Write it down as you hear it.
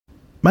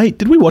Mate,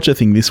 did we watch a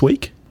thing this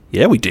week?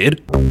 Yeah, we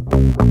did.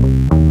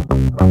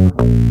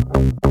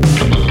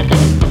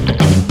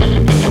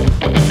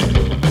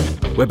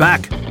 We're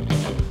back.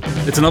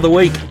 It's another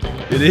week.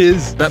 It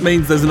is. That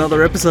means there's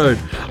another episode.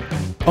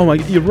 Oh my,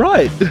 you're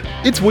right.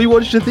 It's We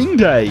Watched a Thing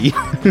Day.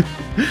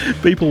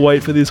 People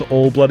wait for this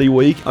all bloody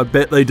week. I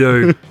bet they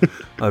do.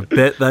 I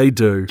bet they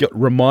do. Got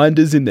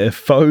reminders in their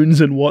phones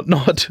and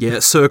whatnot. Yeah,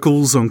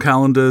 circles on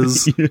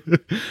calendars.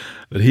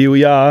 But here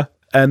we are.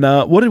 And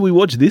what did we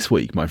watch this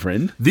week, my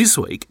friend? This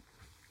week,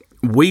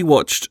 we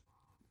watched,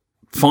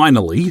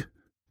 finally,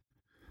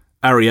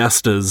 Ari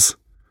Aster's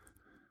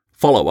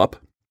follow-up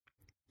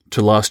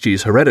to last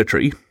year's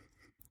Hereditary,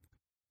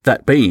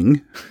 that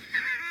being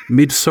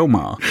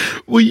Midsommar.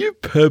 Were you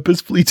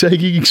purposefully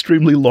taking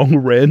extremely long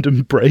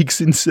random breaks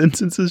in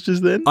sentences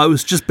just then? I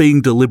was just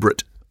being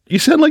deliberate. You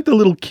sound like the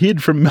little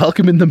kid from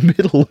Malcolm in the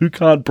Middle who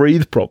can't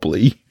breathe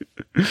properly.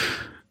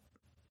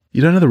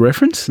 You don't know the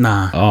reference?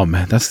 Nah. Oh,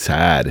 man, that's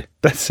sad.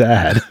 That's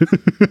sad.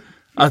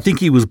 I think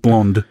he was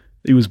blonde.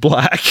 He was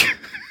black.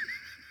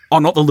 Oh,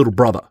 not the little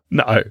brother.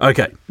 No.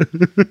 Okay.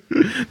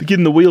 The kid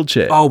in the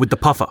wheelchair. Oh, with the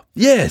puffer.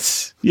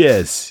 Yes.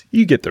 Yes.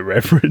 You get the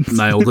reference.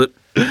 Nailed it.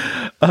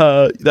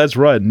 That's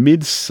right.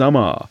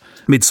 Midsommar.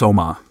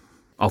 Midsommar.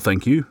 I'll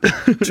thank you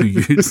to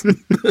use.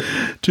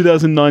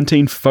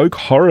 2019 folk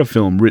horror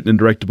film written and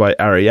directed by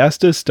Ari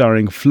Aster,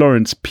 starring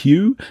Florence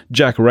Pugh,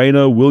 Jack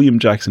Rayner, William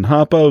Jackson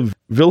Harper,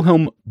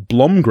 Wilhelm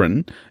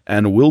Blomgren,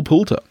 and Will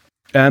Poulter.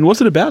 And what's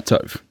it about,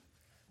 Tove?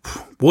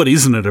 What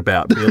isn't it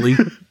about, really?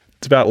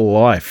 It's about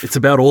life. It's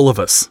about all of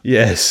us.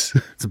 Yes.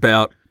 It's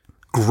about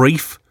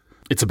grief.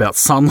 It's about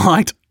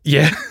sunlight.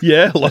 Yeah,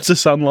 lots of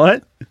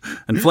sunlight.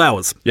 And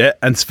flowers. Yeah,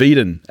 and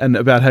Sweden, and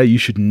about how you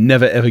should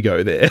never, ever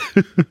go there.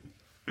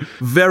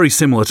 Very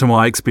similar to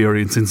my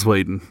experience in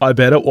Sweden. I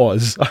bet it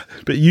was.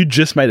 But you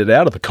just made it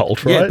out of the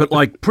cult, right? Yeah, but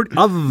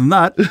other than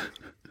that,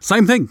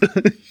 same thing.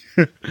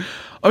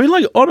 I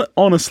mean,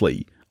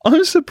 honestly,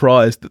 I'm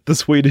surprised that the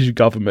Swedish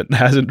government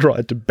hasn't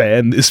tried to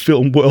ban this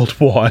film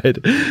worldwide.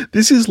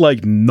 This is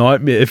like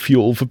nightmare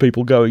fuel for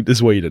people going to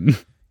Sweden.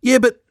 Yeah,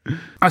 but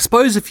I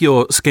suppose if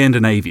you're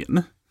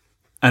Scandinavian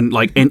and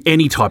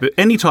any type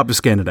of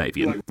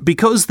Scandinavian,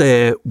 because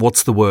they're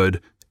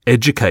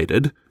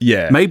educated.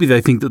 Yeah. Maybe they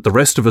think that the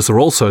rest of us are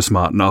also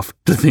smart enough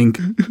to think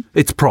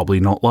it's probably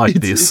not like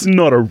this. It's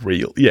not a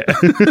real, yeah.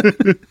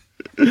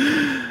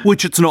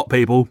 Which it's not,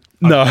 people.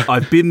 No.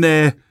 I've been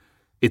there.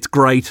 It's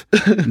great.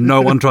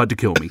 No one tried to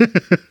kill me.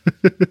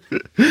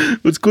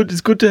 It's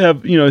good to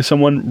have,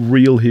 someone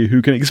real here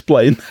who can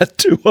explain that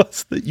to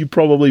us, that you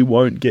probably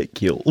won't get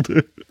killed.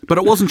 But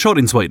it wasn't shot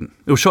in Sweden.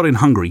 It was shot in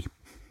Hungary.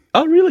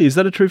 Oh, really? Is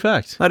that a true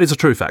fact? That is a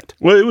true fact.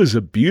 Well, it was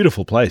a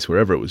beautiful place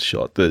wherever it was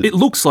shot. It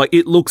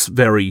looks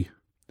very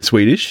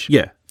Swedish?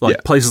 Yeah.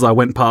 Places I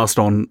went past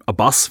on a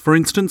bus, for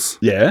instance.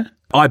 Yeah.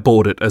 I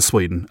bought it as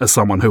Sweden, as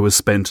someone who has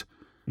spent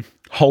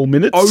whole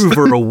minutes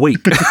over a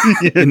week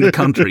in the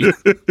country.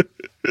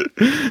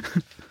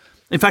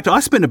 In fact,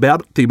 I spent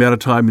about the amount of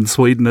time in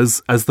Sweden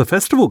as the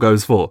festival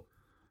goes for.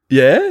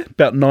 Yeah?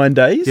 About 9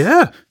 days?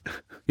 Yeah.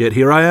 Yet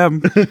here I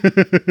am.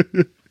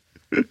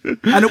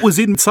 And it was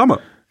in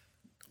summer.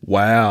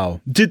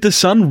 Wow. Did the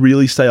sun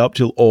really stay up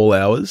till all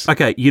hours?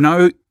 Okay,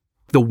 the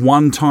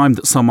one time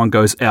that someone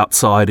goes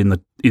outside in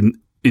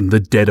the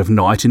dead of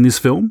night in this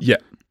film, yeah,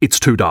 it's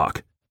too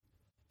dark.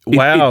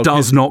 Wow. It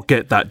does not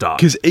get that dark.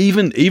 Because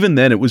even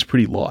then it was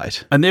pretty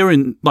light. And they're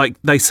in,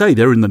 they say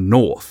they're in the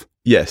north.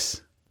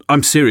 Yes.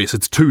 I'm serious,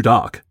 it's too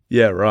dark.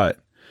 Yeah, right.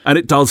 And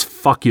it does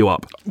fuck you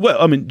up. Well,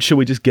 I mean, should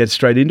we just get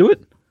straight into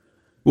it?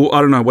 Well,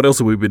 I don't know. What else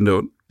have we been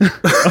doing?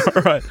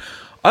 All right.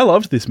 I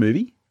loved this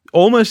movie.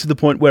 Almost to the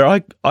point where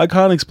I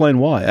can't explain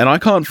why. And I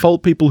can't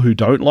fault people who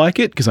don't like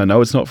it, because I know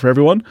it's not for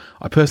everyone.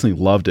 I personally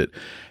loved it.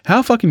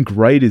 How fucking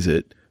great is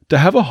it to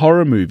have a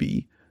horror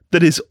movie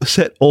that is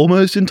set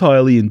almost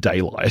entirely in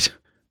daylight?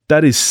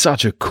 That is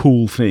such a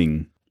cool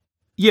thing.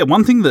 Yeah,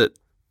 one thing that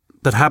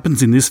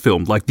happens in this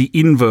film, like the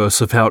inverse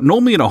of how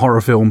normally in a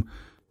horror film,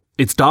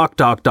 it's dark,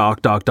 dark,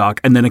 dark, dark, dark,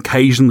 and then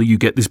occasionally you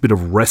get this bit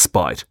of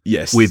respite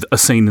with a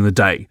scene in the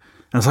day.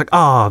 And it's like,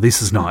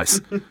 this is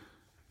nice.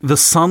 The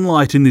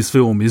sunlight in this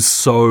film is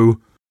so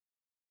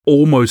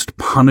almost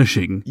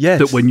punishing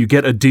that when you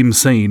get a dim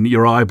scene,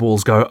 your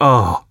eyeballs go,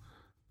 oh,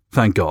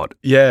 thank God.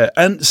 Yeah,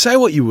 and say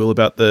what you will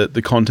about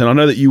the content. I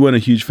know that you weren't a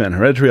huge fan of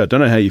Hereditary. I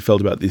don't know how you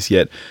felt about this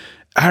yet.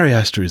 Ari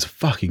Aster is a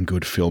fucking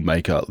good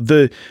filmmaker.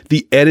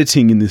 The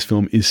editing in this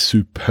film is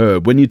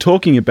superb. When you're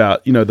talking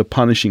about, the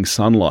punishing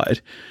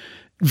sunlight,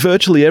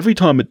 virtually every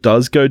time it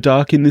does go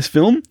dark in this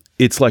film,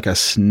 it's like a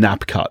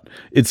snap cut.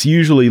 It's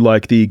usually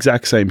like the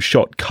exact same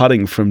shot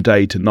cutting from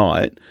day to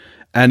night,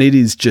 and it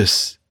is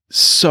just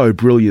so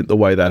brilliant the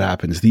way that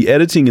happens. The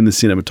editing and the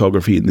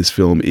cinematography in this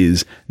film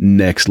is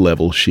next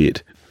level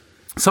shit.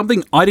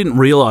 Something I didn't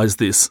realise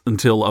this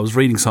until I was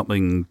reading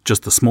something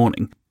just this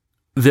morning.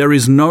 There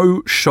is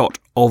no shot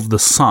of the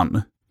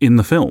sun in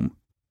the film,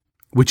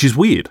 which is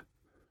weird.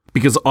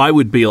 Because I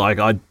would be like,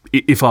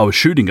 if I was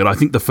shooting it, I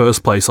think the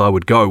first place I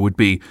would go would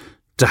be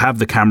to have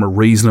the camera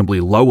reasonably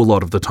low a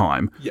lot of the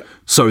time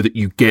so that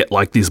you get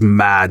like this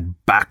mad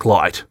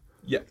backlight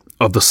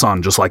of the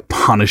sun just like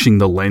punishing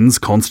the lens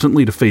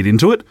constantly to feed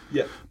into it.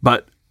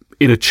 But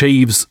it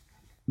achieves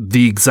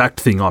the exact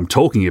thing I'm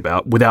talking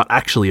about without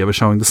actually ever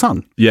showing the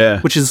sun.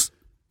 Which is,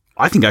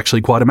 I think,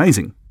 actually quite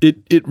amazing.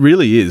 It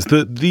really is.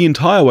 The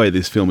entire way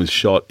this film is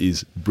shot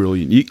is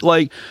brilliant.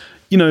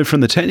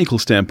 From the technical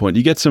standpoint,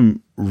 you get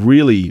some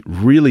really,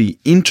 really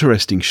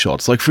interesting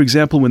shots. Like, for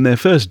example, when they're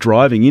first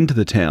driving into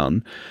the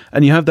town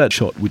and you have that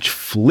shot which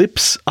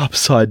flips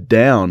upside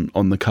down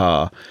on the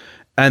car,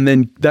 and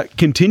then that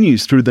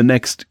continues through the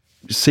next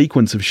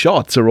sequence of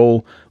shots are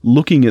all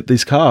looking at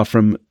this car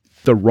from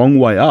the wrong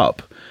way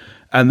up.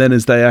 And then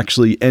as they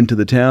actually enter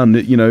the town,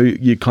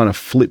 you kind of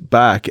flip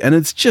back, and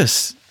it's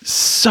just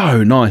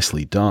so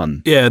nicely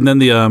done. Yeah, and then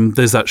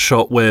there's that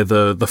shot where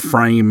the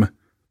frame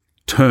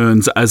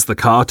turns as the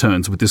car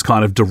turns with this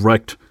kind of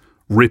direct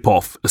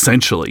rip-off,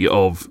 essentially,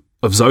 of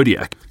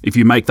Zodiac. If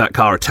you make that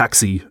car a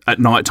taxi at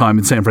nighttime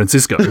in San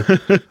Francisco,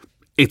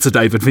 it's a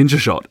David Fincher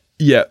shot.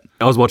 Yeah.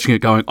 I was watching it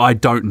going, I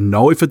don't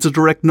know if it's a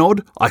direct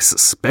nod. I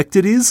suspect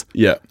it is.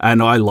 Yeah.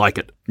 And I like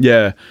it.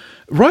 Yeah.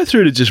 Right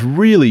through to just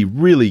really,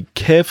 really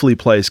carefully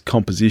placed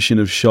composition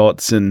of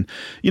shots and,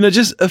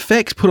 just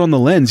effects put on the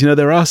lens.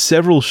 There are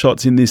several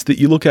shots in this that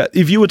you look at.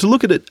 If you were to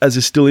look at it as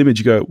a still image,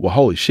 you go, well,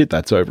 holy shit,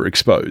 that's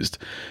overexposed.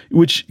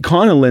 Which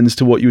kind of lends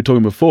to what you were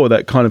talking before,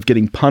 that kind of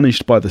getting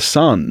punished by the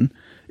sun.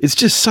 It's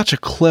just such a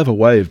clever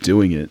way of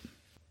doing it.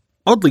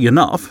 Oddly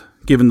enough,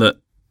 given that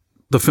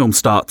the film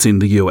starts in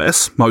the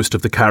US, most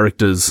of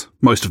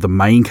the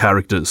main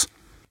characters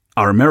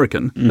are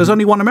American. There's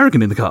only one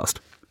American in the cast.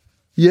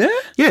 Yeah?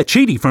 Yeah,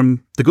 Chidi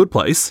from The Good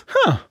Place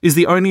is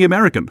the only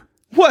American.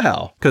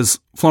 Wow. Because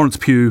Florence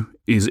Pugh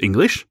is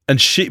English.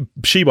 And she,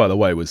 by the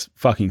way, was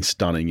fucking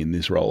stunning in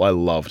this role. I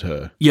loved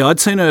her. Yeah, I'd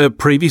seen her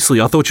previously.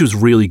 I thought she was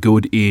really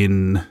good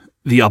in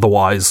the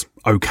otherwise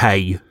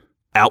okay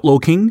Outlaw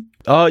King.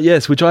 Oh,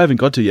 yes, which I haven't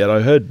got to yet.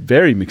 I heard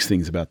very mixed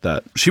things about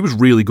that. She was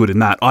really good in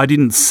that. I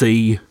didn't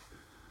see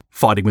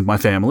Fighting with My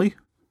Family.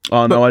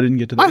 Oh, no, I didn't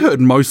get to that. I heard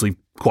mostly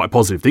quite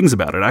positive things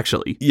about it,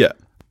 actually. Yeah.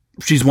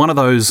 She's one of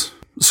those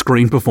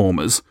screen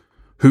performers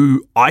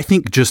who I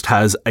think just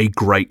has a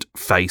great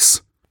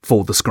face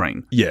for the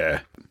screen.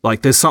 Yeah.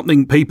 Like, there's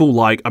something people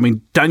like,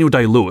 Daniel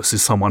Day-Lewis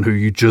is someone who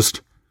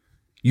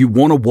you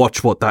want to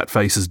watch what that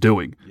face is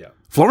doing. Yeah.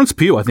 Florence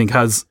Pugh, I think,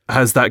 has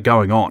that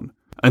going on.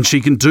 And she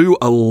can do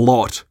a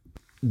lot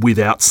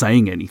without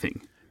saying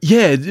anything.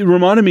 Yeah, it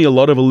reminded me a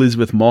lot of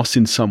Elizabeth Moss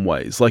in some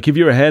ways. Like, if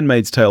you're a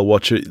Handmaid's Tale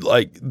watcher,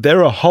 like,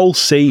 there are whole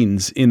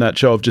scenes in that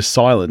show of just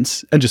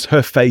silence and just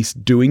her face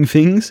doing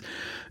things.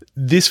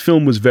 This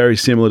film was very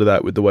similar to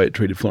that with the way it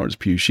treated Florence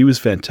Pugh. She was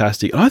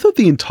fantastic. And I thought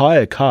the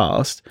entire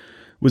cast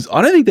was...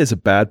 I don't think there's a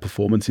bad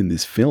performance in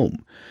this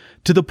film.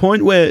 To the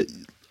point where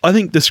I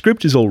think the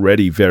script is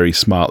already very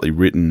smartly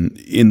written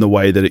in the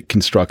way that it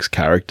constructs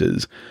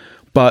characters.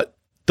 But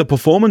the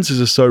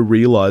performances are so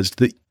realised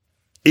that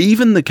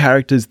even the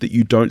characters that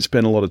you don't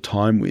spend a lot of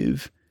time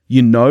with,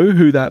 you know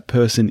who that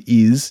person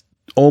is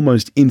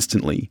almost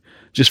instantly,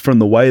 just from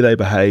the way they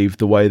behave,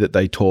 the way that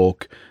they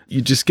talk. You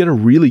just get a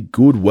really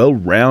good,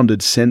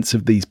 well-rounded sense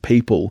of these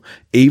people,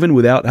 even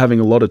without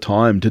having a lot of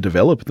time to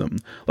develop them.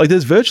 Like,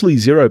 there's virtually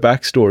zero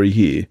backstory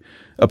here,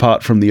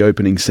 apart from the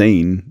opening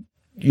scene,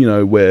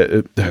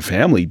 where her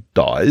family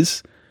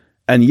dies,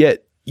 and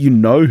yet you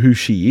know who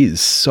she is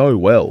so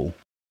well.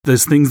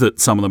 There's things that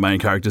some of the main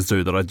characters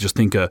do that I just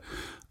think are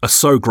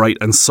so great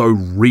and so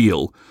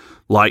real,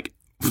 like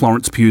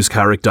Florence Pugh's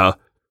character,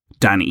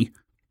 Danny,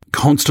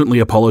 constantly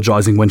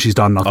apologising when she's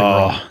done nothing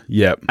wrong.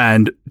 Yeah.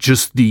 And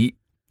just the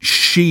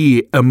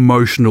sheer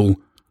emotional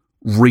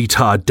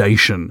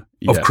retardation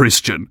of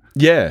Christian.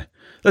 Yeah.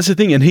 That's the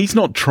thing. And he's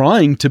not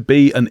trying to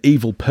be an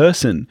evil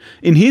person.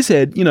 In his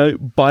head,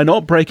 by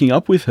not breaking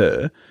up with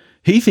her,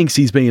 he thinks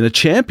he's being a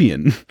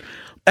champion.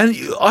 And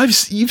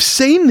you've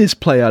seen this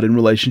play out in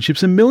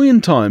relationships a million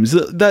times.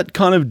 That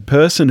kind of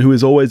person who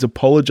is always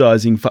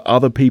apologising for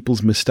other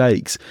people's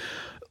mistakes.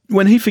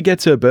 When he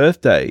forgets her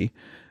birthday,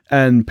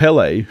 and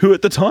Pele, who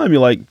at the time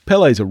you're like,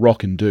 Pele's a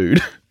rockin'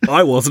 dude.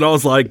 I wasn't. I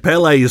was like,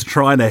 Pele is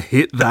trying to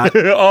hit that.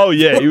 Oh,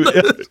 yeah.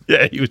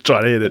 He was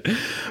trying to hit it.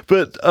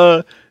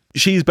 But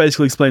she's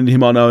basically explaining to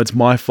him, oh, no, it's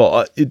my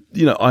fault.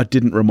 I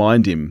didn't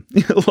remind him.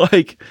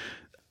 Like,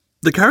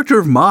 the character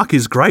of Mark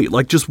is great.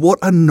 Like, just what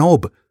a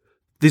knob.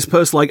 This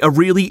person, like, a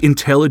really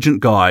intelligent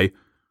guy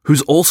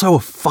who's also a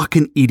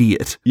fucking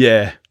idiot.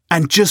 Yeah.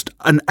 And just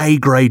an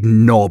A-grade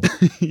knob.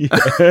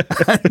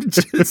 And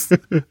just,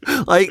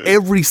 like,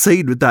 every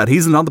scene with that,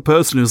 he's another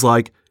person who's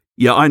like,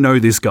 yeah, I know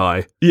this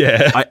guy.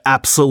 Yeah. I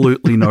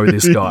absolutely know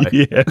this guy.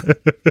 Yeah.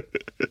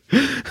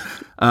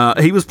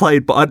 He was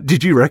played by...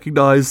 Did you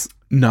recognise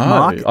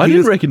Mark? I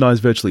didn't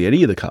recognise virtually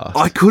any of the cast.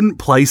 I couldn't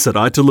place it.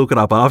 I had to look it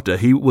up after.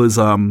 He was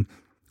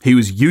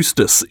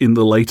Eustace in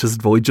the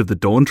latest Voyage of the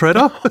Dawn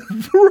Treader.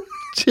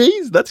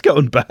 Jeez, that's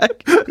going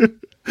back.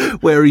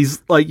 Where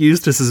he's like,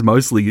 Eustace is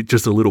mostly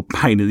just a little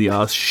pain in the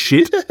ass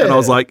shit. Yeah. And I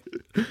was like,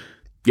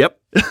 yep.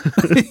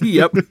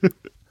 Yep.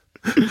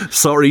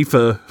 Sorry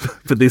for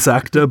this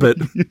actor, but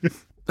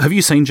have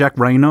you seen Jack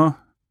Rayner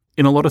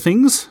in a lot of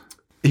things?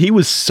 He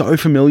was so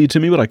familiar to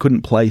me, but I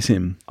couldn't place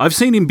him. I've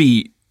seen him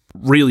be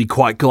really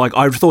quite good. Like,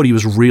 I thought he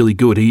was really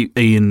good. I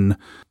don't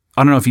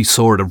know if you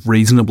saw it, a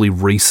reasonably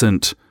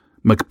recent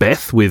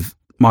Macbeth with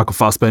Michael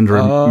Fassbender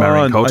and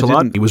Marion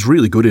Cotillard. He was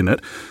really good in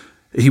it.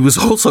 He was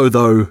also,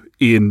 though,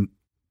 in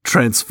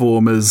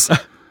Transformers.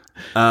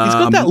 He's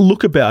got that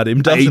look about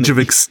him, doesn't he? Age of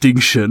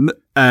Extinction,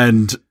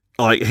 and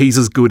like he's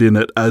as good in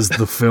it as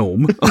the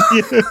film.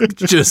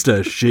 Just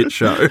a shit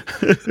show.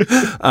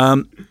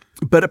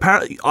 But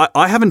apparently,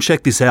 I haven't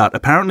checked this out.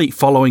 Apparently,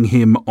 following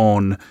him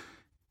on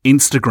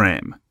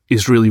Instagram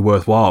is really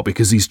worthwhile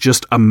because he's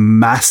just a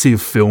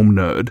massive film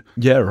nerd.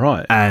 Yeah,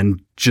 right.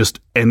 And just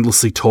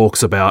endlessly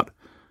talks about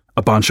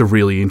a bunch of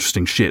really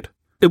interesting shit.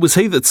 It was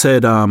he that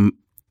said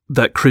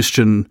that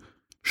Christian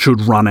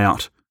should run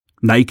out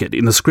naked.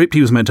 In the script,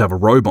 he was meant to have a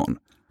robe on.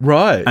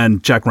 Right.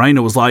 And Jack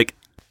Rayner was like,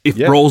 if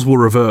roles were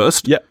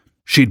reversed,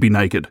 she'd be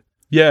naked.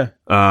 Yeah.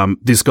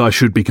 This guy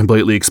should be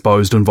completely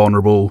exposed and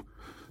vulnerable.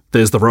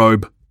 There's the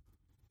robe.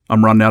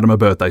 I'm running out of my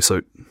birthday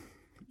suit.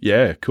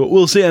 Yeah, cool.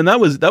 Well, see, and that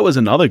was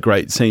another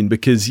great scene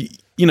because,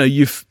 you know,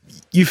 you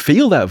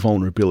feel that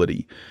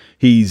vulnerability.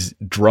 He's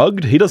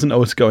drugged. He doesn't know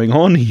what's going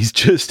on. He's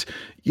just,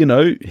 you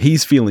know,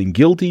 he's feeling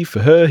guilty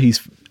for her.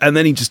 And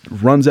then he just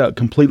runs out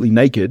completely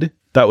naked.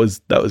 That was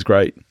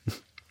great.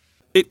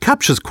 It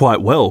captures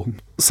quite well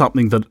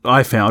something that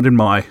I found in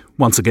my,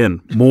 once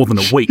again, more than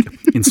a week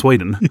in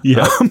Sweden.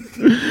 Yeah.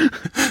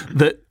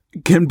 That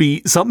can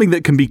be something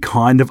that can be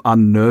kind of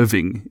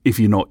unnerving if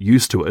you're not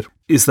used to it,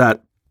 is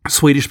that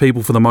Swedish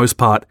people, for the most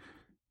part,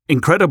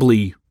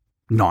 incredibly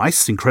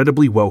nice,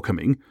 incredibly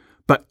welcoming,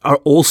 but are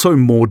also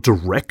more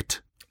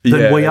direct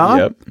than we are.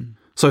 Yep.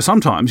 So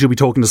sometimes you'll be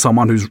talking to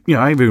someone who's, you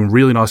know, having a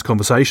really nice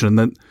conversation, and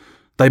then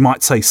they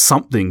might say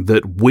something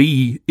that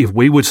if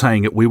we were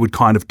saying it, we would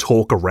kind of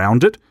talk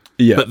around it,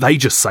 but they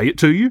just say it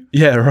to you.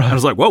 Yeah, right. And I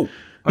was like, whoa,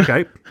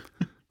 okay,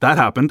 that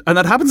happened. And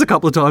that happens a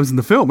couple of times in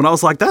the film. And I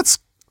was like, that's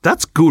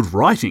good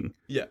writing.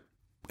 Yeah.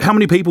 How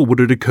many people would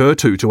it occur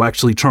to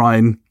actually try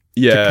and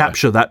to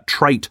capture that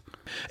trait?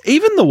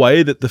 Even the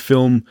way that the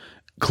film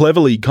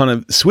cleverly kind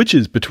of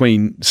switches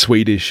between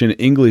Swedish and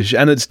English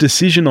and its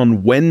decision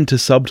on when to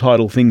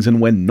subtitle things and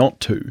when not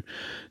to.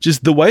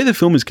 Just the way the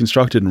film is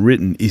constructed and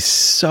written is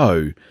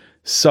so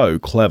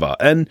clever.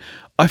 And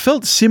I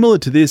felt similar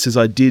to this as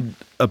I did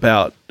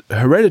about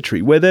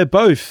Hereditary, where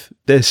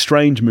they're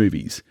strange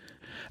movies.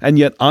 And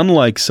yet,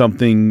 unlike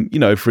something, you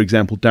know, for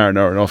example, Darren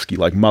Aronofsky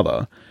like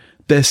Mother,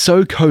 they're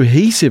so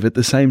cohesive at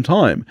the same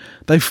time.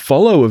 They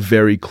follow a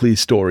very clear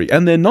story,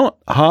 and they're not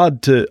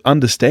hard to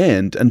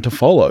understand and to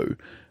follow,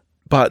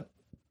 but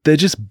they're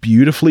just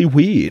beautifully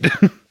weird.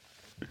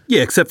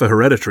 Yeah, except for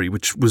Hereditary,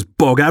 which was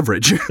bog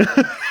average.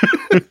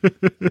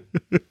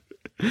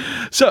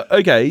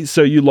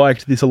 So you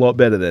liked this a lot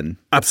better then?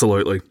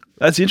 Absolutely.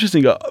 That's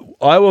interesting.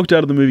 I walked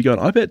out of the movie going,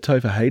 I bet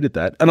Topher hated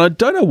that. And I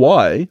don't know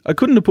why. I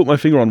couldn't have put my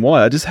finger on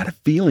why. I just had a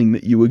feeling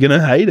that you were going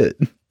to hate it.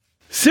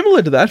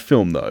 Similar to that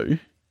film, though,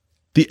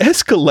 the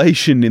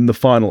escalation in the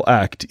final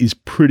act is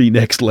pretty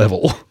next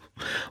level.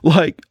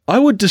 Like, I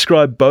would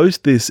describe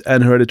both this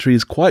and Hereditary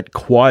as quite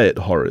quiet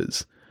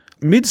horrors.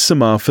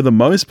 Midsommar, for the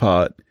most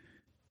part,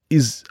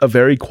 is a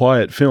very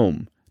quiet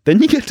film.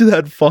 Then you get to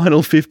that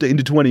final 15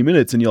 to 20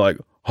 minutes and you're like,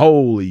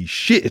 holy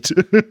shit.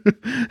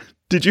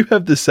 Did you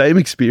have the same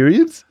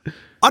experience?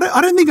 I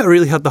don't think I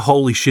really had the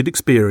holy shit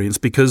experience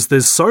because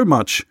there's so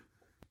much,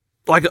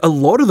 like a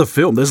lot of the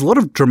film, there's a lot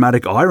of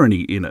dramatic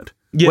irony in it.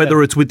 Yeah.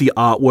 Whether it's with the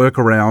artwork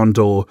around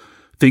or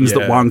things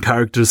that one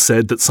character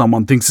said that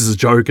someone thinks is a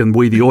joke and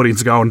we, the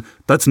audience, are going,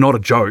 that's not a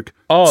joke.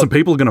 Oh. Some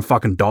people are going to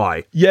fucking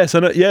die. Yes,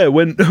 and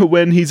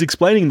when he's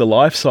explaining the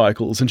life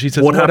cycles and she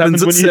says, what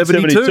happens when you hit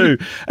 72?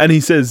 And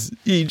he says,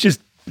 he just,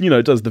 you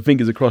know, does the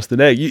fingers across the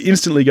neck. You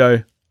instantly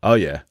go, oh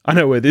yeah, I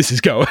know where this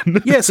is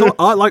going. Yeah, so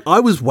I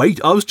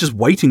was just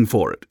waiting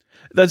for it.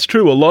 That's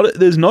true.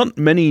 There's not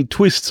many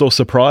twists or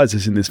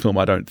surprises in this film,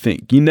 I don't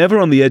think. You're never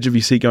on the edge of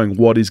your seat going,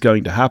 what is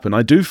going to happen?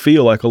 I do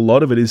feel like a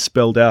lot of it is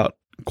spelled out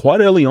quite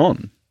early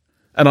on.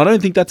 And I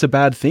don't think that's a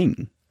bad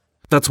thing.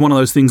 That's one of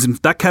those things,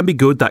 that can be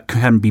good, that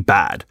can be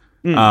bad.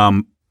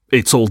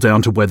 It's all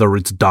down to whether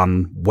it's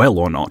done well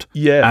or not.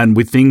 Yeah. And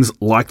with things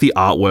like the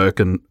artwork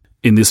and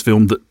in this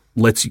film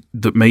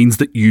that means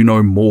that you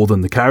know more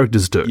than the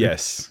characters do.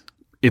 Yes.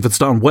 If it's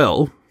done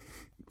well,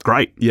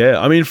 great. Yeah.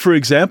 I mean, for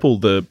example,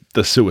 the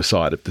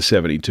suicide of the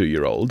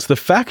 72-year-olds, the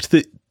fact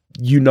that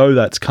you know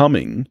that's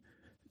coming,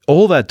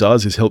 all that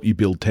does is help you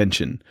build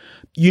tension.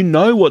 You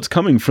know what's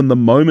coming from the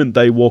moment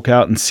they walk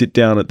out and sit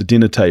down at the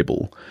dinner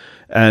table.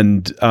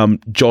 And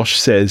Josh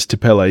says to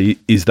Pelle,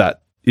 is that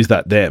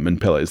them?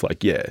 And Pelle's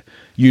like, yeah.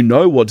 You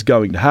know what's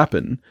going to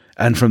happen.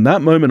 And from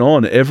that moment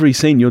on, every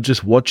scene you're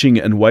just watching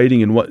and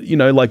waiting and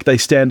like they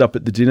stand up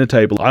at the dinner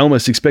table. I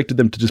almost expected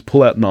them to just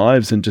pull out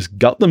knives and just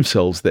gut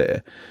themselves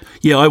there.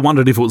 Yeah, I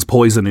wondered if it was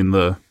poison in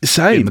the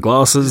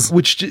glasses.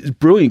 Which is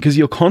brilliant because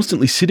you're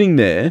constantly sitting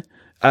there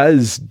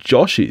as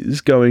Josh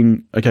is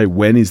going, okay,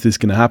 when is this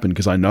going to happen?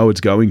 Because I know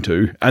it's going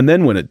to. And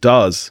then when it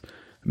does,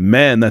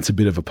 man, that's a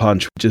bit of a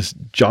punch. Just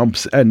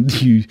jumps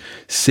and you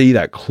see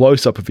that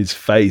close-up of his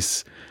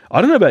face.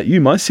 I don't know about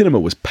you, my cinema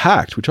was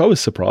packed, which I was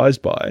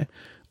surprised by.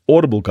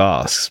 Audible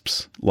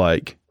gasps,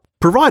 like...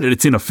 Provided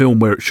it's in a film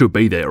where it should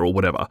be there or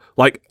whatever.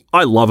 Like,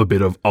 I love a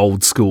bit of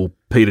old school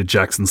Peter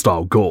Jackson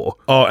style gore.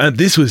 Oh, and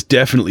this was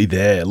definitely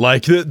there.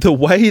 Like, the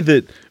way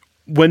that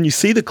when you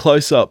see the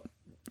close-up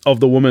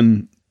of the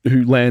woman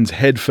who lands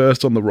head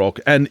first on the rock,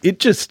 and it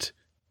just...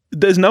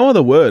 There's no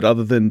other word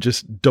other than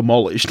just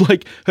demolished.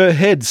 Like, her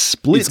head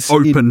splits it's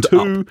opened in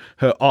two. Up.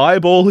 Her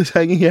eyeball is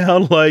hanging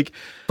out. Like,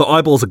 the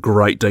eyeball's a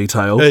great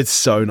detail. It's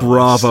so nice.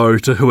 Bravo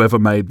to whoever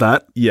made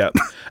that. Yeah.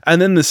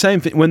 And then the same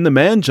thing, when the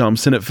man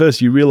jumps, and at first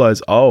you realise,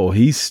 oh,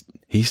 he's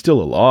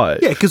still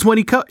alive. Yeah, because when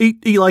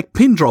he like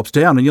pin drops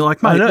down, and you're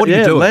like, mate, what are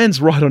you doing? It lands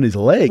right on his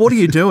leg. What are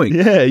you doing?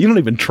 Yeah, you're not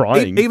even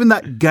trying. Even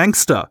that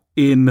gangster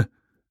in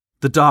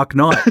The Dark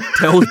Knight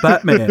tells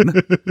Batman,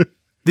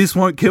 this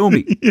won't kill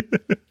me.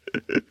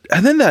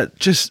 And then that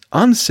just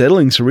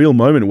unsettling, surreal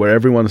moment where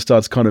everyone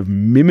starts kind of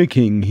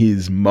mimicking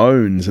his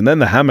moans, and then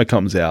the hammer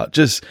comes out.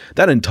 Just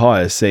that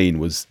entire scene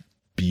was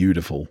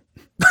beautiful.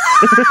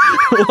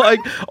 Like,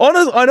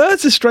 honest, I know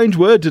it's a strange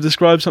word to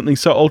describe something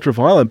so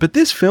ultra-violent, but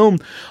this film,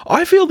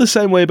 I feel the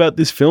same way about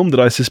this film that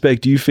I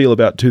suspect you feel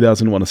about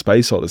 2001: A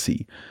Space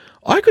Odyssey.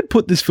 I could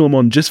put this film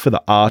on just for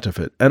the art of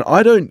it, and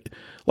I don't...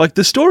 Like,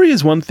 the story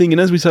is one thing, and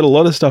as we said, a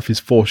lot of stuff is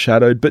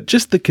foreshadowed, but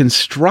just the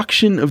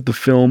construction of the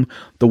film,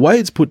 the way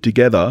it's put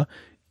together,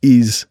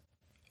 is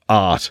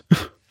art.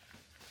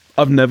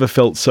 I've never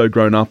felt so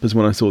grown up as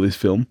when I saw this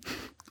film.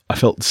 I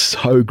felt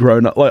so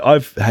grown up. Like,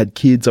 I've had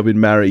kids, I've been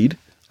married.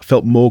 I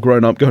felt more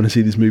grown up going to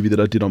see this movie than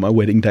I did on my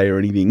wedding day or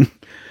anything.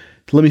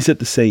 Let me set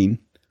the scene.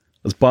 I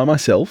was by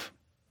myself,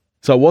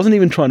 so I wasn't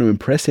even trying to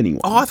impress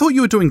anyone. Oh, I thought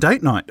you were doing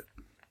date night.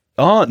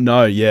 Oh,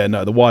 no, yeah,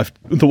 no. The wife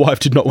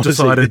did not want to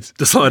see it.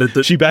 Decided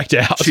that she backed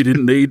out. She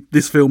didn't need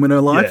this film in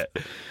her life.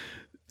 Yeah.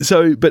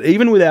 So, but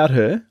even without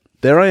her,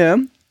 there I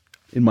am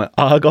in my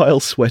Argyle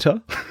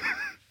sweater.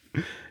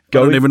 I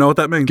don't even know what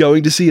that means.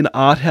 Going to see an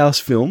art house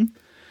film.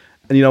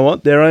 And you know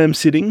what? There I am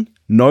sitting,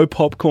 no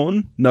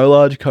popcorn, no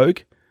large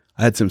Coke.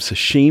 I had some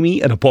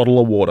sashimi and a bottle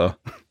of water.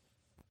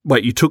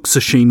 Wait, you took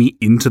sashimi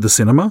into the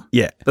cinema?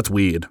 Yeah. That's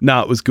weird.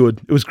 No, it was good.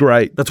 It was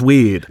great. That's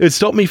weird. It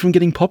stopped me from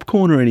getting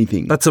popcorn or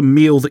anything. That's a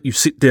meal that you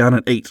sit down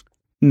and eat.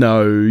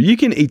 No, you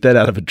can eat that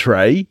out of a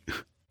tray.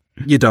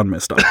 You're done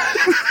messed up.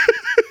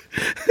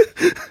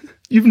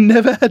 You've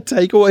never had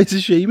takeaway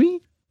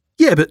sashimi?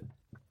 Yeah, but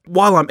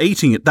while I'm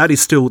eating it,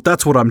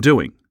 that's what I'm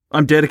doing.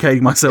 I'm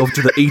dedicating myself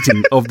to the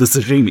eating of the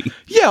sashimi.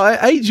 Yeah,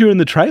 I ate during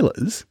the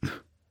trailers.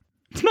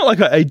 It's not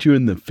like I ate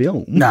during the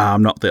film. Nah,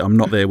 I'm not there. I'm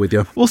not there with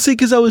you. Well, see,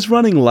 because I was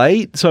running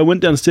late, so I went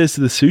downstairs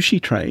to the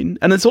sushi train,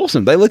 and it's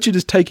awesome. They let you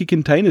just take a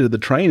container to the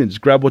train and just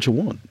grab what you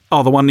want.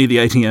 Oh, the one near the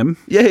ATM?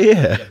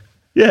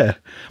 Yeah.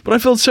 But I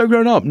felt so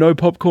grown up. No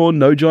popcorn,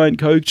 no giant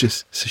Coke,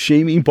 just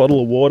sashimi,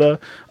 bottle of water,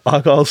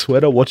 Argyle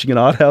sweater, watching an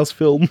art house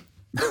film.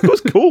 It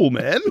was cool,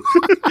 man.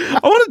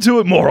 I want to do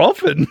it more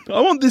often. I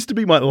want this to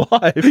be my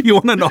life. You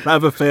want to not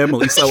have a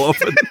family so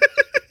often.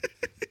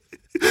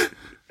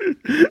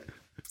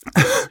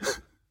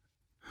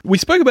 We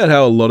spoke about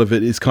how a lot of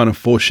it is kind of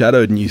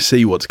foreshadowed and you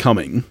see what's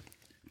coming.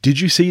 Did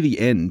you see the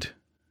end?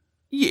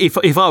 If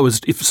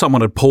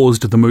someone had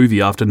paused the movie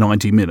after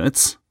 90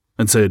 minutes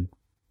and said,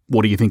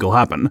 what do you think will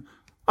happen?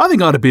 I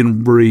think I'd have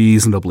been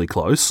reasonably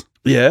close.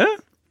 Yeah?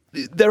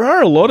 There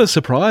are a lot of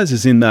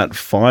surprises in that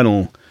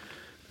final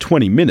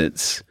 20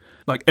 minutes.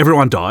 Like,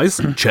 everyone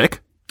dies.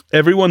 Check.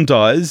 Everyone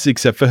dies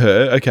except for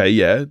her. Okay,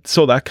 yeah.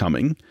 Saw that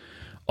coming.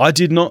 I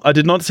did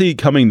not see it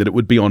coming that it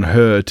would be on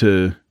her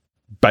to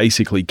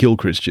basically kill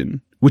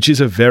Christian, which is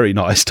a very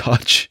nice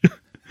touch.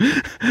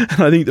 And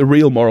I think the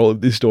real moral of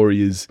this story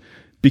is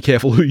be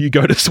careful who you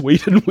go to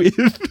Sweden with.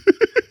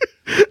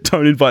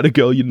 Don't invite a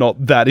girl you're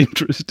not that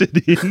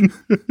interested in.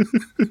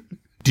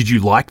 Did you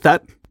like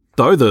that,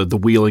 though, the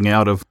wheeling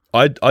out of...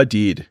 I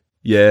did.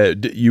 Yeah.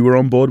 You were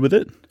on board with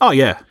it? Oh,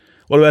 yeah.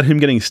 What about him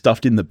getting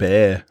stuffed in the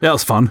bear? That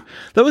was fun.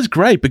 That was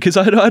great because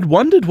I'd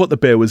wondered what the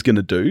bear was going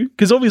to do.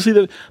 Because obviously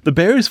the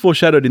bear is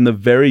foreshadowed in the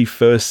very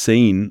first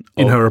scene.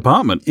 In her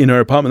apartment. In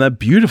her apartment. That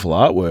beautiful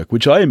artwork,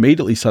 which I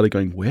immediately started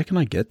going, where can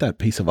I get that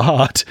piece of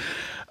art?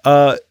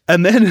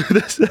 And then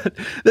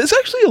there's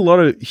actually a lot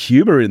of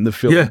humour in the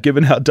film,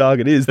 given how dark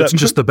it is. It's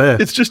just the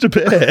bear. It's just a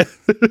bear.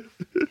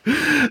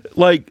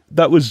 Like,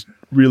 that was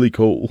really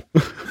cool.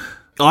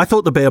 I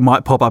thought the bear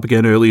might pop up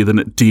again earlier than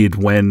it did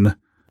when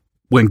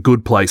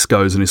Good Place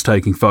goes and is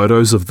taking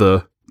photos of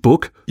the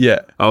book. Yeah.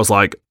 I was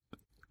like,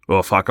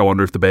 oh, fuck, I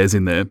wonder if the bear's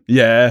in there.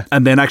 Yeah.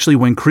 And then actually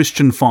when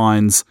Christian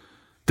finds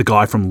the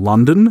guy from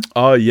London.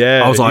 Oh,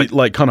 yeah. I was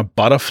like kind of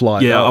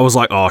butterfly. Yeah, I was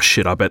like, oh,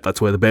 shit, I bet that's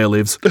where the bear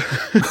lives.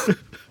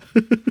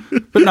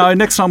 But no,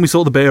 next time we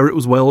saw the bear, it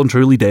was well and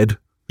truly dead.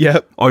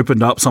 Yep.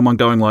 Opened up, someone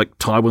going like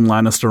Tywin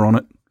Lannister on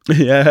it.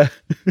 Yeah.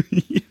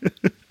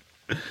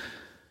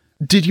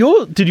 Did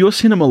your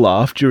cinema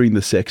laugh during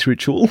the sex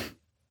ritual?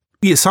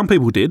 Yeah, some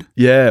people did.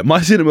 Yeah,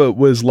 my cinema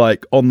was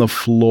like on the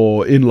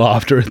floor in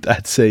laughter at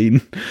that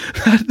scene.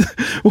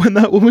 When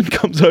that woman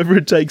comes over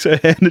and takes her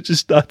hand and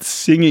just starts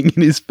singing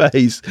in his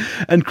face,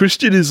 and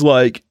Christian is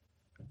like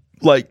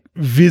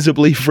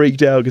visibly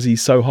freaked out because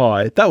he's so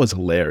high. That was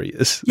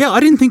hilarious. Yeah, I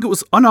didn't think it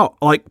was. I know,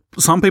 like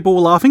some people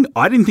were laughing.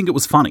 I didn't think it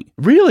was funny.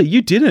 Really,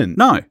 you didn't?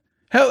 No.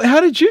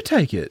 How did you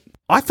take it?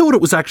 I thought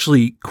it was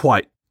actually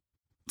quite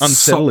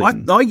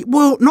unsettling.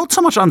 Well, not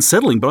so much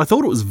unsettling, but I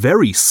thought it was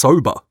very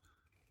sober.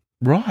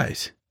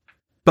 Right.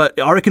 But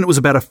I reckon it was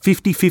about a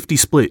 50-50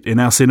 split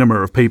in our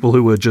cinema of people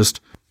who were just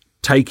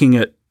taking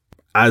it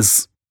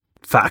as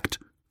fact.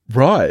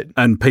 Right.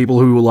 And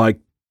people who were like,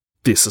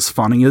 this is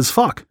funny as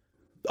fuck.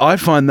 I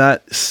find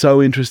that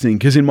so interesting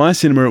because in my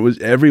cinema, it was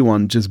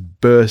everyone just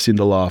burst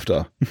into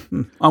laughter.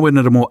 I went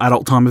at a more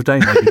adult time of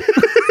day, maybe.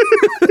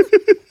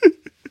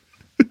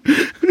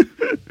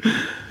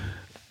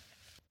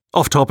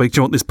 Off topic, do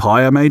you want this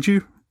pie I made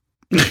you?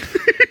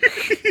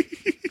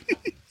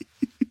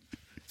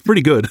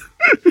 Pretty good.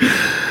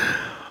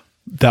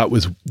 That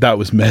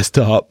was messed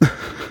up.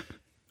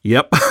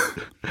 Yep.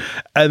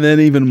 And then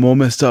even more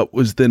messed up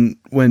was then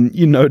when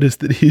you noticed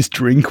that his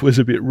drink was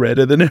a bit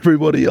redder than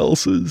everybody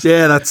else's.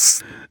 Yeah,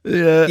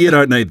 you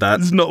don't need that.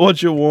 It's not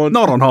what you want.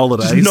 Not on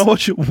holidays. It's not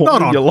what you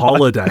want. Not on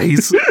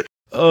holidays.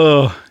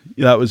 Oh,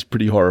 yeah, that was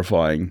pretty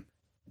horrifying.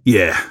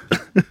 Yeah.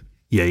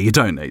 Yeah, you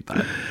don't need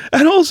that.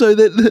 And also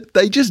that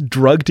they just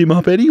drugged him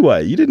up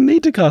anyway. You didn't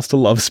need to cast a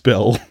love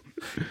spell.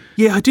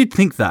 Yeah, I did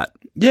think that.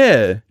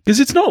 Yeah, because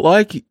it's not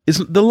like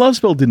the love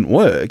spell didn't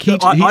work. He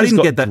I just didn't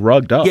got get that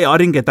drugged up. Yeah, I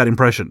didn't get that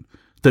impression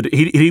that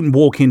he didn't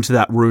walk into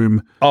that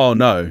room. Oh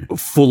no,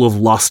 full of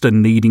lust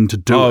and needing to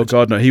do it. Oh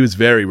god, no, he was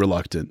very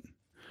reluctant.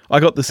 I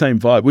got the same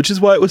vibe, which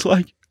is why it was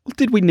like, well,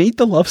 did we need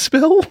the love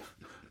spell?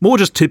 More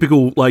just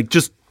typical, like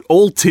just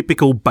all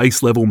typical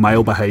base level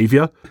male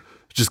behavior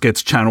just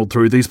gets channeled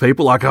through these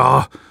people. Like,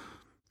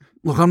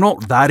 look, I'm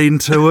not that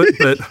into it,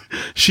 but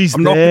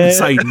I'm not going to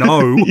say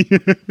no.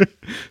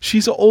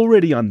 She's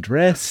already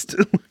undressed.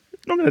 I'm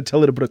not going to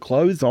tell her to put her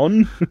clothes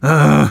on.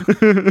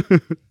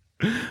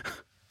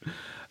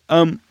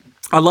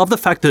 I love the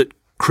fact that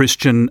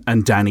Christian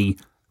and Danny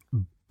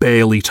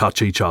barely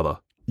touch each other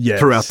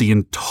throughout the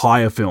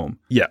entire film.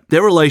 Yeah.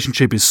 Their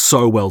relationship is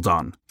so well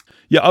done.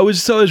 Yeah, I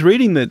was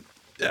reading that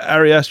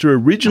Ari Aster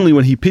originally,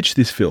 when he pitched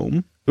this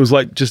film, it was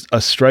like just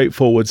a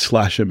straightforward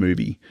slasher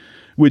movie,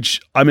 which,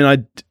 I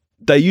mean,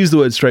 they use the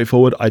word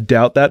straightforward. I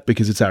doubt that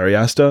because it's Ari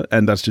Aster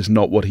and that's just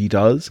not what he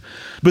does.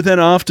 But then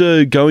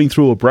after going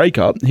through a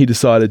breakup, he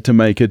decided to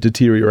make a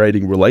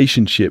deteriorating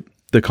relationship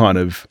the kind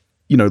of,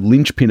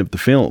 linchpin of the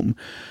film.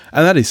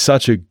 And that is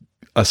such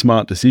a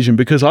smart decision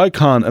because I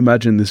can't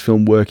imagine this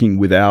film working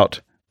without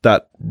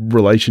that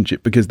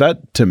relationship because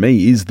that, to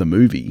me, is the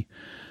movie.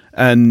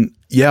 And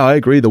yeah, I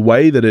agree. The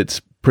way that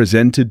it's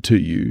presented to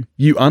you,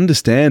 you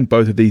understand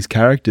both of these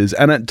characters.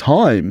 And at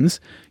times,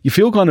 you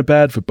feel kind of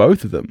bad for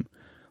both of them.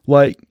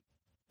 Like,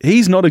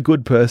 he's not a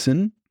good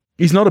person.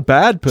 He's not a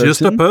bad person.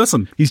 Just a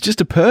person. He's just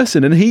a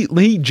person. And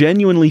he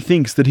genuinely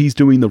thinks that he's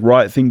doing the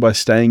right thing by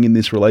staying in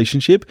this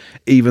relationship,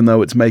 even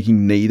though it's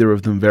making neither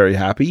of them very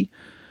happy.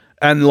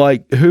 And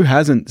like, who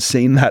hasn't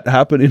seen that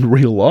happen in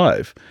real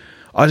life?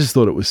 I just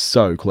thought it was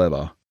so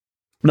clever.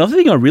 Another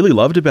thing I really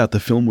loved about the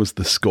film was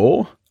the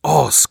score.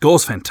 Oh,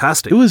 score's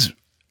fantastic. It was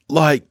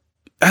like,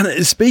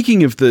 and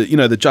speaking of the,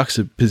 the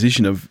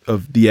juxtaposition of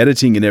the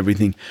editing and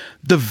everything,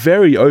 the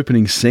very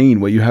opening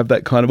scene where you have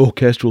that kind of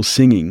orchestral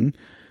singing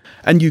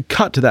and you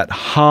cut to that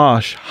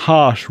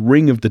harsh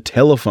ring of the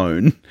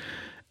telephone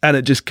and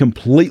it just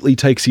completely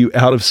takes you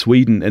out of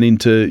Sweden and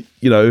into,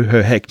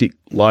 her hectic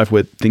life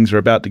where things are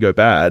about to go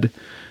bad.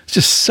 It's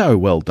just so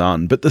well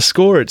done. But the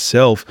score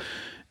itself,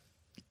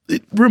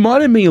 it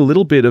reminded me a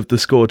little bit of the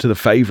score to The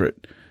Favourite,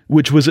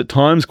 which was at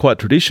times quite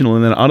traditional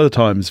and then other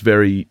times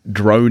very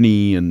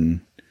droney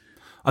and...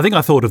 I think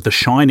I thought of The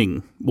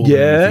Shining more than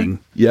anything.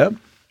 Yeah.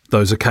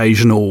 Those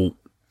occasional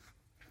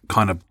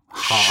kind of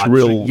hard...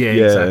 Shrill. Yeah,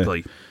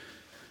 exactly.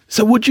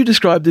 So would you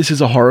describe this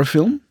as a horror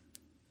film?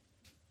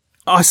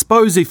 I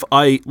suppose if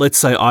let's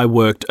say I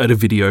owned a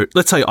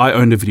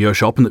video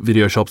shop and that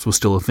video shops were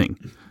still a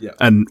thing. Yeah.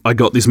 And I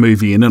got this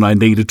movie in and I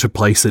needed to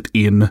place it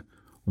in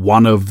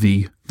one of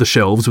the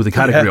shelves with a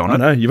category on it. I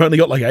know, you've only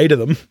got like 8 of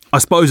them. I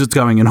suppose it's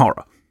going in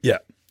horror. Yeah.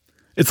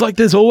 It's like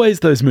there's always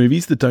those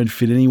movies that don't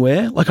fit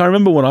anywhere. Like I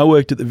remember when I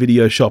worked at the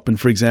video shop and,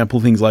 for example,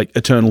 things like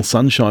Eternal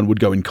Sunshine would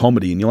go in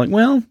comedy and you're like,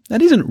 well,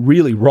 that isn't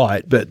really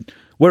right, but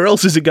where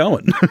else is it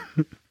going?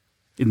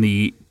 In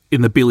the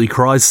Billy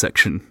Cries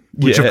section,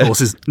 which of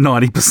course is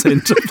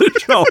 90% of the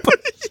shop.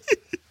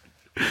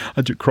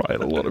 I do cry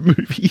at a lot of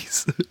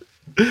movies.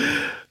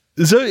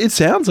 So it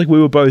sounds like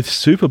we were both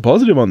super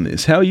positive on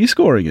this. How are you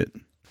scoring it?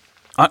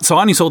 So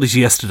I only saw this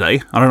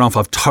yesterday. I don't know if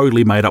I've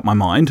totally made up my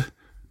mind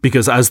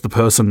because as the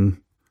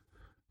person,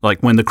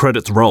 like when the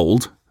credits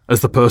rolled, as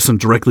the person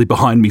directly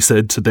behind me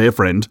said to their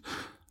friend,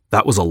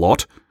 that was a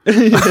lot.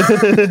 It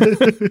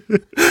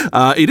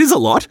is a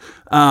lot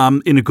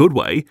in a good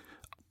way.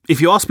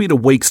 if you ask me in a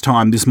week's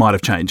time, this might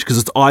have changed because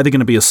it's either going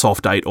to be a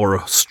soft 8 or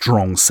a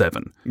strong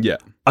 7. Yeah.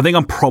 I think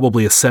I'm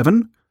probably a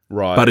 7.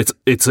 Right. But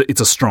it's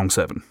a strong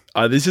 7.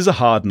 This is a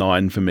hard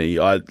 9 for me.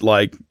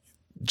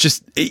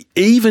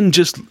 Even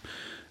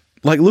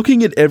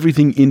looking at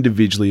everything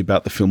individually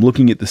about the film,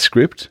 looking at the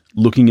script,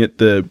 looking at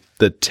the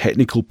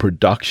technical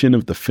production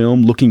of the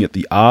film, looking at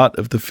the art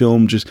of the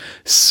film, just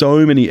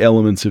so many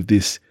elements of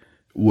this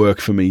work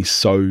for me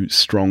so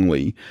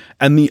strongly.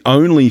 And the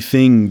only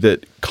thing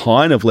that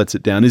kind of lets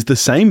it down is the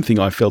same thing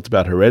I felt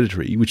about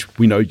Hereditary, which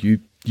we know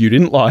you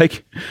didn't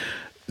like.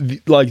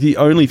 The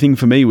only thing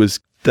for me was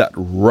that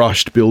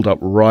rushed build up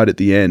right at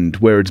the end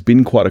where it's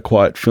been quite a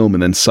quiet film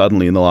and then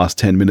suddenly in the last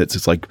 10 minutes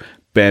it's like,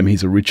 bam,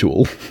 here's a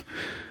ritual.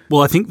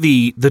 Well, I think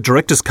the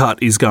director's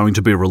cut is going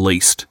to be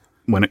released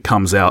when it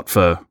comes out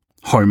for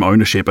home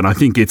ownership, and I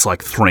think it's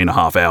like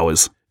 3.5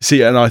 hours.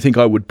 See, and I think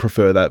I would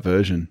prefer that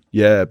version.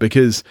 Yeah,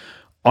 because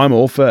I'm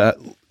all for,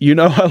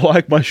 I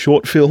like my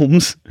short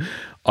films.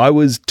 I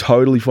was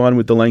totally fine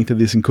with the length of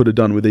this and could have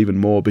done with even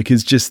more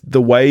because just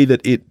the way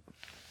that it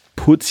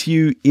puts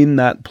you in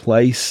that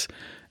place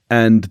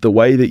and the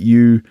way that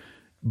you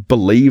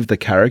believe the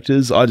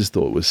characters, I just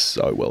thought it was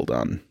so well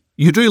done.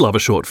 You do love a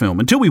short film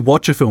until we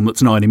watch a film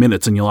that's 90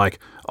 minutes and you're like,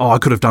 oh, I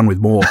could have done with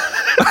more.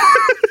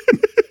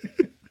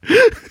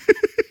 I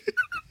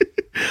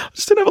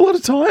just didn't have a lot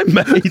of time,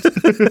 mate.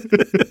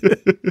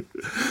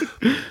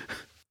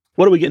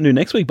 What are we getting to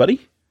next week,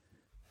 buddy?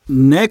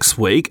 Next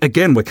week,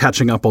 again, we're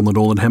catching up on the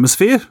Northern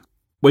Hemisphere.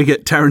 We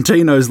get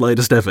Tarantino's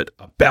latest effort.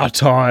 About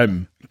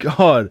time.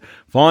 God,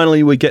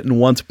 finally we're getting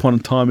Once Upon a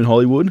Time in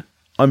Hollywood.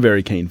 I'm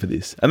very keen for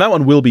this. And that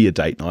one will be a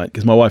date night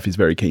because my wife is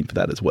very keen for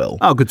that as well.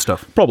 Oh, good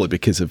stuff. Probably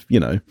because of,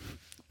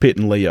 Pitt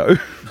and Leo.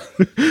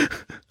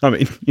 I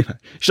mean,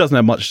 she doesn't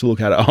have much to look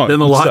at home. Then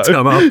the lights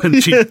come up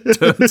and she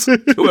turns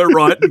to her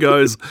right and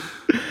goes,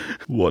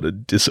 what a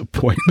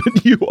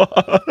disappointment you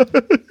are.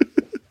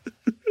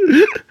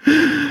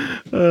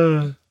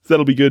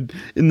 That'll be good.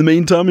 In the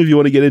meantime, if you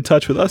want to get in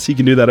touch with us, you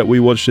can do that at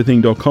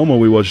wewatchedathing.com or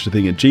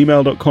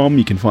wewatchedathing@gmail.com.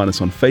 You can find us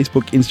on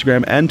Facebook,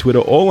 Instagram, and Twitter,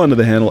 all under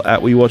the handle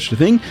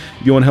 @wewatchedathing.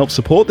 If you want to help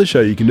support the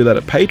show, you can do that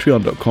at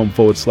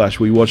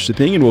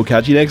patreon.com/wewatchedathing, and we'll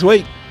catch you next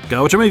week.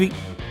 Go watch a movie.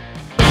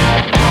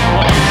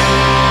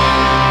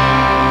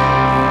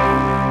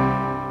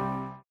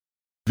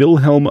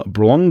 Wilhelm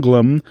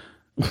Blomgren.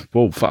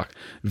 Whoa, fuck.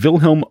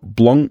 Wilhelm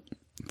Blom.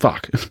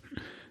 Fuck.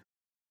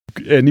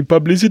 Any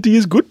publicity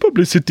is good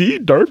publicity.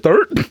 Dirt.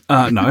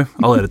 No,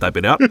 I'll edit that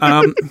bit out.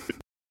 I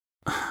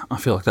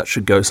feel like that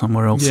should go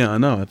somewhere else. Yeah, I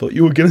know. I thought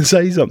you were going to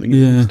say something.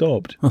 Yeah. And you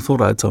stopped. I thought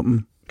I had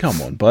something.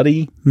 Come on,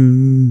 buddy.